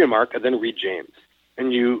read Matthew and Mark and then read James.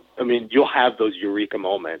 And you'll have those eureka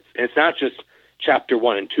moments. And it's not just chapter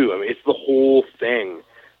 1 and 2. It's the whole thing.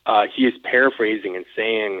 He is paraphrasing and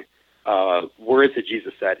saying words that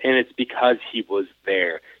Jesus said, and it's because he was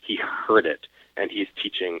there. He heard it, and he's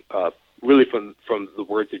teaching really from the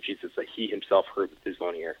words of Jesus that he himself heard with his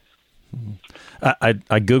own ears. I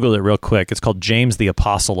Googled it real quick. It's called James the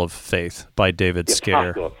Apostle of Faith by David Scare.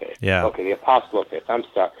 Apostle of Faith. Yeah. Okay, the Apostle of Faith. I'm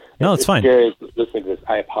sorry. No, it's fine. Scare is listening to this.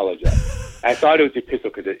 I apologize. I thought it was the epistle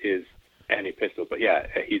because it is an epistle, but yeah,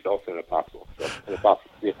 he's also an apostle. So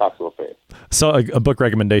the Apostle of Faith. So a book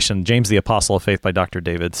recommendation, James the Apostle of Faith by Dr.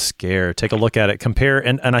 David Scare. Take a look at it, compare,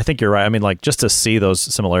 and I think you're right. Just to see those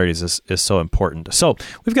similarities is so important. So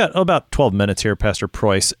we've got about 12 minutes here, Pastor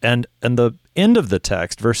Preuss, and the end of the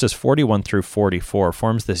text, verses 41 through 44,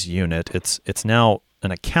 forms this unit. It's now an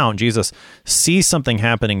account. Jesus sees something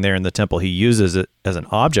happening there in the temple. He uses it as an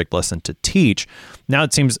object lesson to teach. Now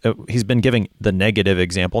it seems he's been giving the negative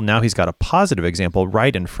example. Now he's got a positive example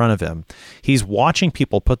right in front of him. He's watching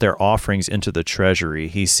people put their offerings into the treasury.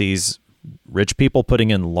 He sees rich people putting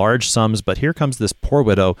in large sums, but here comes this poor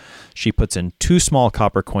widow. She puts in 2 small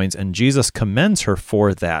copper coins, and Jesus commends her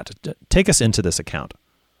for that. Take us into this account.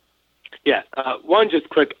 Yeah. One, just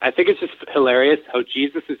quick, I think it's just hilarious how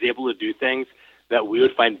Jesus is able to do things that we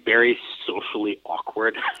would find very socially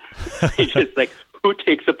awkward. It's just like, who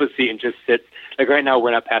takes up a seat and just sits? Like right now,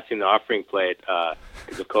 we're not passing the offering plate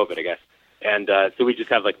because of COVID, I guess. And so we just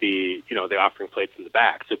have like the offering plates in the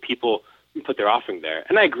back. So people put their offering there.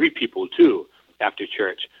 And I greet people too after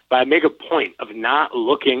church. But I make a point of not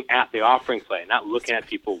looking at the offering plate, not looking at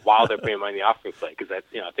people while they're putting money in the offering plate, because I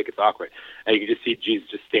think it's awkward. And you can just see Jesus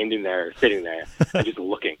just sitting there, and just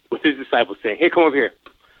looking with his disciples saying, "Hey, come over here.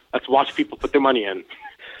 Let's watch people put their money in."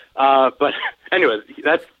 But anyway,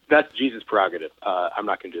 that's Jesus' prerogative. I'm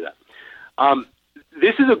not going to do that.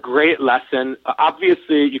 This is a great lesson.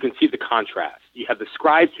 Obviously, you can see the contrast. You have the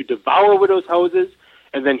scribes who devour widows' houses,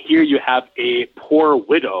 and then here you have a poor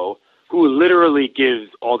widow who literally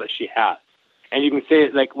gives all that she has. And you can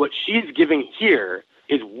say, like, what she's giving here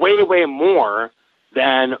is way, way more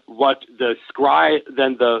than what the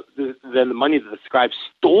money that the scribes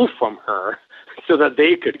stole from her so that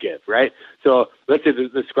they could give, right? So let's say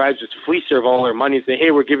the scribes just fleece her of all her money and say,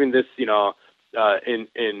 "Hey, we're giving this, in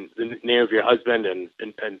the name of your husband," and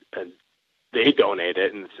they donate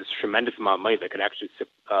it, and it's this tremendous amount of money that could actually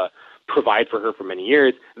provide for her for many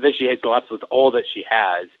years. And then she has left with all that she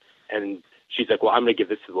has, and she's like, "Well, I'm going to give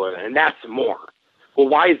this to the Lord," and that's more. Well,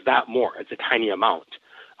 why is that more? It's a tiny amount.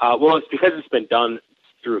 Well, it's because it's been done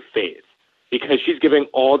through faith, because she's giving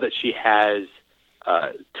all that she has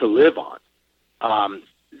to live on.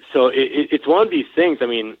 So it's one of these things. I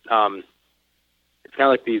mean, it's kind of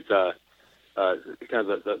like these kind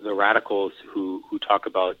of the radicals who talk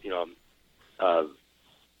about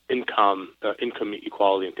income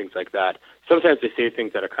equality and things like that. Sometimes they say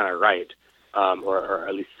things that are kind of right, or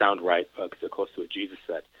at least sound right because they're close to what Jesus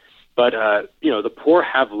said. But, the poor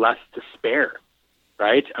have less to spare,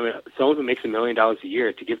 right? I mean, someone who makes $1 million a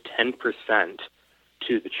year to give 10%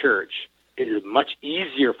 to the church, it is much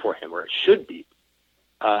easier for him, or it should be,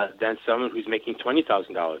 than someone who's making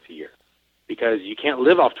 $20,000 a year, because you can't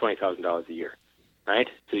live off $20,000 a year, right?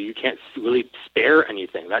 So you can't really spare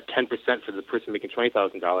anything. That 10% for the person making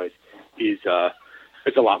 $20,000 is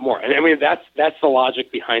a lot more. And I mean, that's the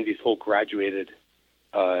logic behind these whole graduated,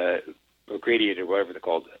 or gradiated, whatever they're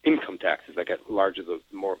called, income taxes that get larger the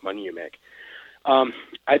more money you make.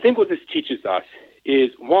 I think what this teaches us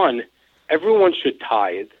is, one, everyone should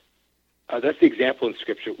tithe. That's the example in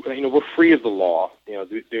Scripture. We're free of the law.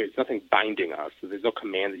 There's nothing binding us, so there's no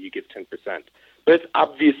command that you give 10%. But it's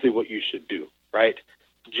obviously what you should do, right?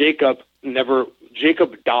 Jacob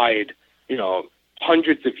died,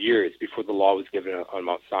 hundreds of years before the law was given on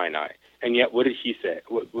Mount Sinai. And yet, what did he say?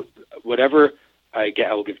 Whatever I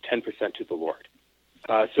get, I will give 10% to the Lord.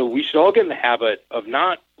 So we should all get in the habit of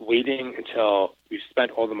not waiting until we've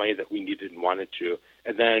spent all the money that we needed and wanted to,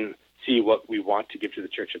 and then see what we want to give to the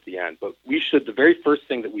church at the end. But the very first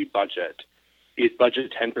thing that we budget is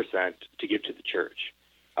budget 10% to give to the church.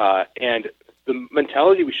 And the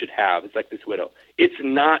mentality we should have is like this widow. It's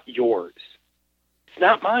not yours. It's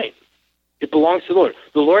not mine. It belongs to the Lord.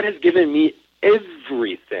 The Lord has given me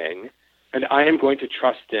everything, and I am going to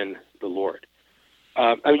trust in the Lord.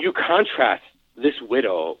 You contrast this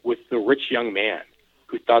widow with the rich young man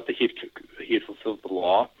who thought that he had fulfilled the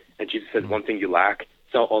law, and Jesus said, one thing you lack,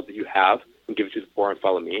 sell all that you have and give it to the poor and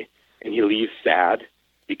follow me. And he leaves sad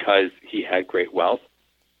because he had great wealth.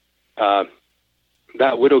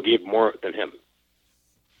 That widow gave more than him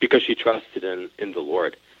because she trusted in the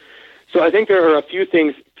Lord. So I think there are a few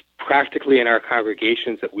things practically in our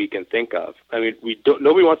congregations that we can think of. I mean,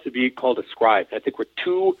 nobody wants to be called a scribe. I think we're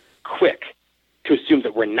too quick to assume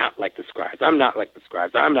that we're not like the scribes. I'm not like the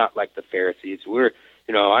scribes. I'm not like the Pharisees.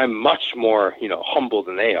 I'm much more, humble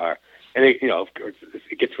than they are. And, of course,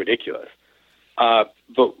 it gets ridiculous.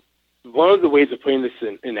 But one of the ways of putting this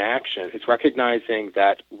in action is recognizing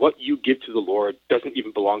that what you give to the Lord doesn't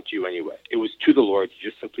even belong to you anyway. It was to the Lord.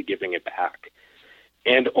 You're just simply giving it back.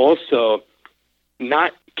 And also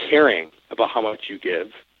not caring about how much you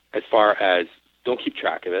give, as far as don't keep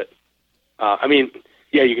track of it.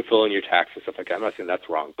 Yeah, you can fill in your tax and stuff like that. I'm not saying that's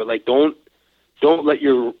wrong. But, don't let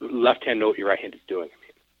your left hand know what your right hand is doing.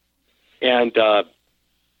 And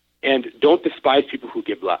don't despise people who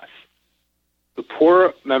give less. The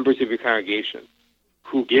poor members of your congregation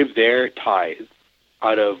who give their tithe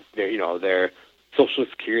out of their Social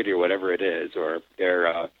Security or whatever it is, or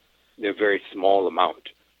their very small amount,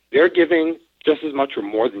 they're giving just as much or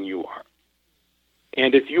more than you are.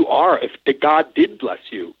 And if God did bless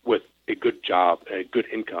you with a good job and a good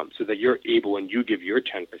income, so that you're able, when you give your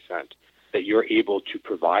 10%, that you're able to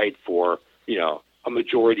provide for a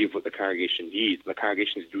majority of what the congregation needs, and the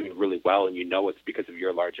congregation is doing really well, and it's because of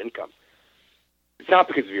your large income. It's not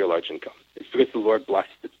because of your large income. It's because the Lord blessed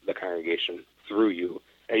the congregation through you,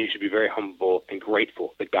 and you should be very humble and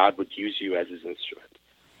grateful that God would use you as His instrument.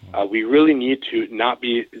 We really need to not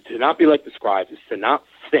be like the scribes, is to not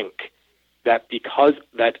think that because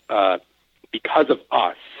of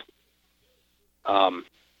us,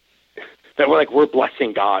 that we're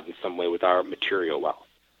blessing God in some way with our material wealth.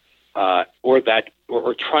 Or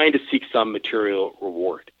trying to seek some material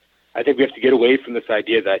reward. I think we have to get away from this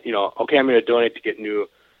idea that, okay, I'm going to donate to get new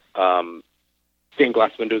stained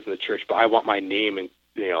glass windows in the church, but I want my name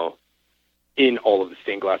in all of the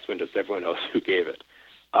stained glass windows so everyone knows who gave it.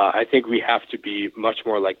 I think we have to be much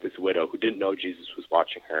more like this widow who didn't know Jesus was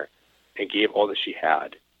watching her and gave all that she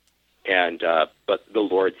had, but the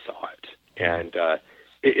Lord saw it. And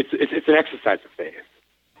it's an exercise of faith.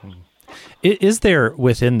 Is there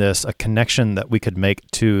within this a connection that we could make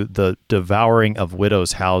to the devouring of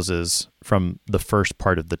widows' houses from the first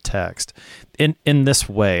part of the text in this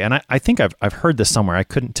way? And I think I've heard this somewhere. I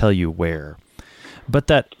couldn't tell you where. But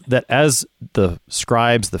that as the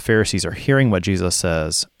scribes, the Pharisees, are hearing what Jesus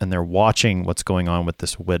says, and they're watching what's going on with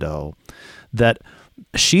this widow, that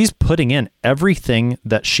she's putting in everything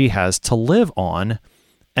that she has to live on.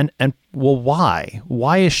 And well, why?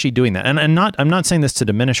 Why is she doing that? And I'm not saying this to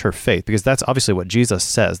diminish her faith, because that's obviously what Jesus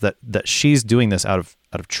says, that she's doing this out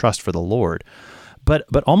of trust for the Lord, but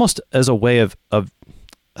almost as a way of I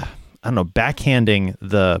don't know, backhanding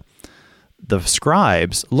the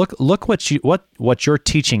scribes, look what your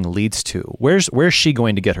teaching leads to. Where's she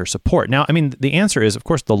going to get her support? Now, I mean, the answer is, of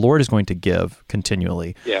course, the Lord is going to give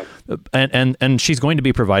continually. Yeah. And she's going to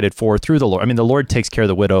be provided for through the Lord. I mean, the Lord takes care of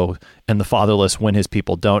the widow and the fatherless when his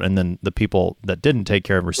people don't, and then the people that didn't take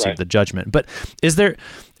care of receive the judgment. But is there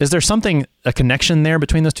a connection there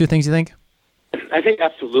between those two things, you think? I think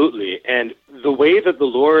absolutely. And the way that the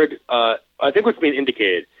Lord, I think what's being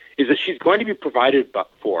indicated is that she's going to be provided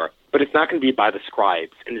for, but it's not going to be by the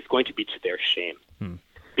scribes, and it's going to be to their shame,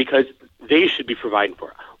 because they should be providing for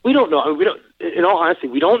her. We don't know. I mean, in all honesty,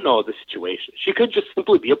 we don't know the situation. She could just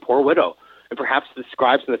simply be a poor widow, and perhaps the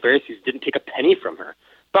scribes and the Pharisees didn't take a penny from her.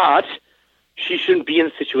 But she shouldn't be in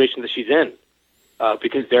the situation that she's in,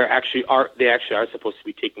 because they actually are supposed to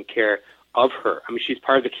be taking care of her. I mean, she's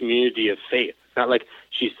part of the community of faith. It's not like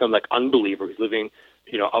she's some unbeliever who's living,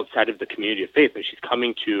 outside of the community of faith, but she's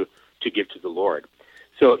coming to give to the Lord.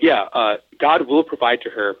 So God will provide to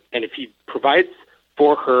her, and if He provides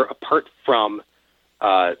for her apart from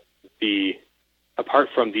these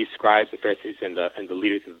scribes, the Pharisees, and the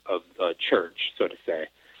leaders of the church, so to say,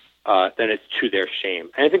 then it's to their shame.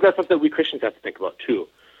 And I think that's something that we Christians have to think about too.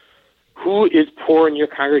 Who is poor in your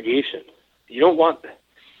congregation? You don't want.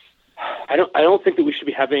 I don't think that we should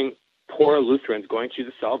be having poor Lutherans going to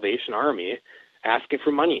the Salvation Army asking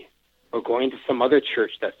for money, or going to some other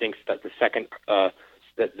church that thinks that the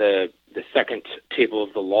second table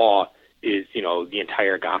of the law is the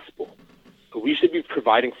entire gospel. But we should be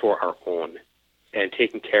providing for our own and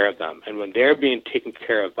taking care of them. And when they're being taken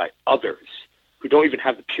care of by others who don't even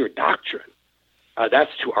have the pure doctrine,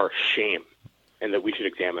 that's to our shame, and that we should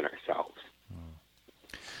examine ourselves.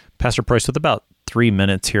 Pastor Preuss, with about 3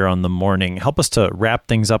 minutes here on the morning, help us to wrap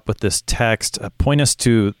things up with this text. Point us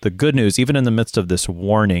to the good news, even in the midst of this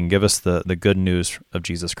warning. Give us the good news of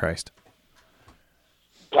Jesus Christ.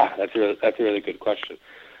 That's a really good question.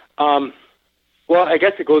 Well, I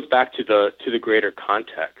guess it goes back to the greater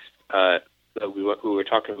context that we were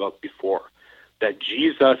talking about before, that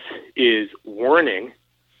Jesus is warning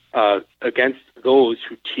against those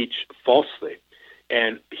who teach falsely,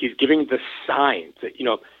 and He's giving the signs that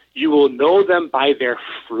you will know them by their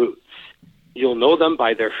fruits. You'll know them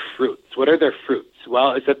by their fruits. What are their fruits?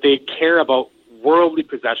 Well, it's that they care about worldly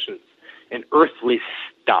possessions and earthly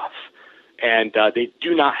stuff, and they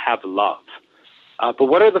do not have love. But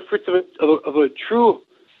what are the fruits of a true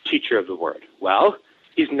teacher of the Word? Well,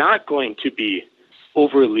 he's not going to be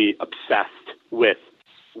overly obsessed with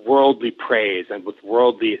worldly praise and with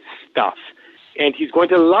worldly stuff, and he's going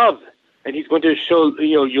to love. And he's going to show,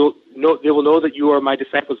 they will know that you are my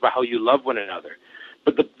disciples by how you love one another.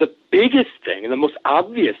 But the biggest thing and the most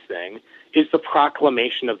obvious thing is the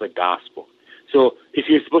proclamation of the gospel. So if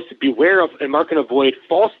you're supposed to beware of and mark and avoid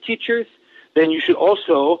false teachers, then you should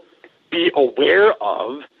also be aware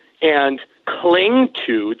of and cling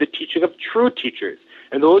to the teaching of true teachers.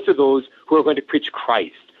 And those are those who are going to preach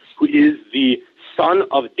Christ, who is the son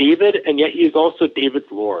of David, and yet he is also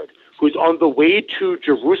David's Lord, who's on the way to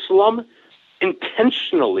Jerusalem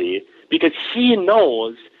intentionally because he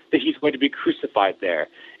knows that he's going to be crucified there.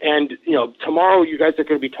 And, tomorrow you guys are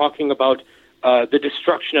going to be talking about the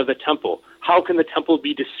destruction of the temple. How can the temple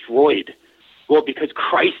be destroyed? Well, because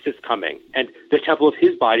Christ is coming, and the temple of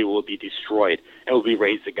his body will be destroyed and will be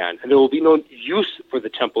raised again. And there will be no use for the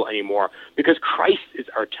temple anymore because Christ is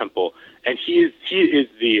our temple, and he is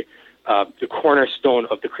the cornerstone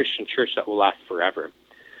of the Christian church that will last forever.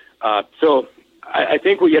 So I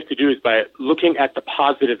think what you have to do is by looking at the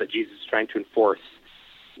positive that Jesus is trying to enforce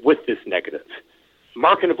with this negative.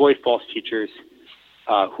 Mark and avoid false teachers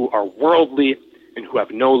who are worldly and who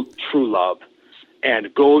have no true love,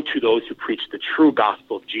 and go to those who preach the true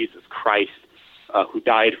gospel of Jesus Christ, who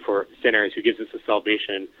died for sinners, who gives us a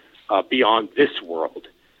salvation beyond this world,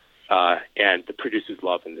 and that produces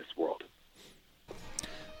love in this world.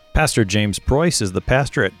 Pastor James Preuss is the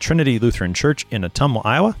pastor at Trinity Lutheran Church in Ottumwa,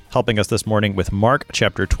 Iowa, helping us this morning with Mark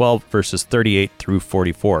chapter 12, verses 38 through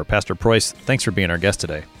 44. Pastor Preuss, thanks for being our guest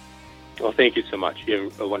today. Well, thank you so much. You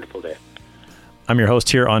have a wonderful day. I'm your host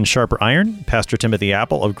here on Sharper Iron, Pastor Timothy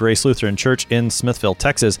Apple of Grace Lutheran Church in Smithville,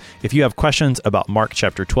 Texas. If you have questions about Mark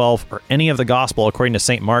chapter 12 or any of the gospel according to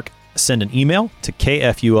St. Mark, send an email to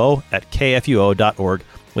kfuo@kfuo.org.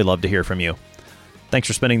 We'd love to hear from you. Thanks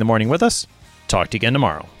for spending the morning with us. Talk to you again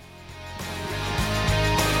tomorrow.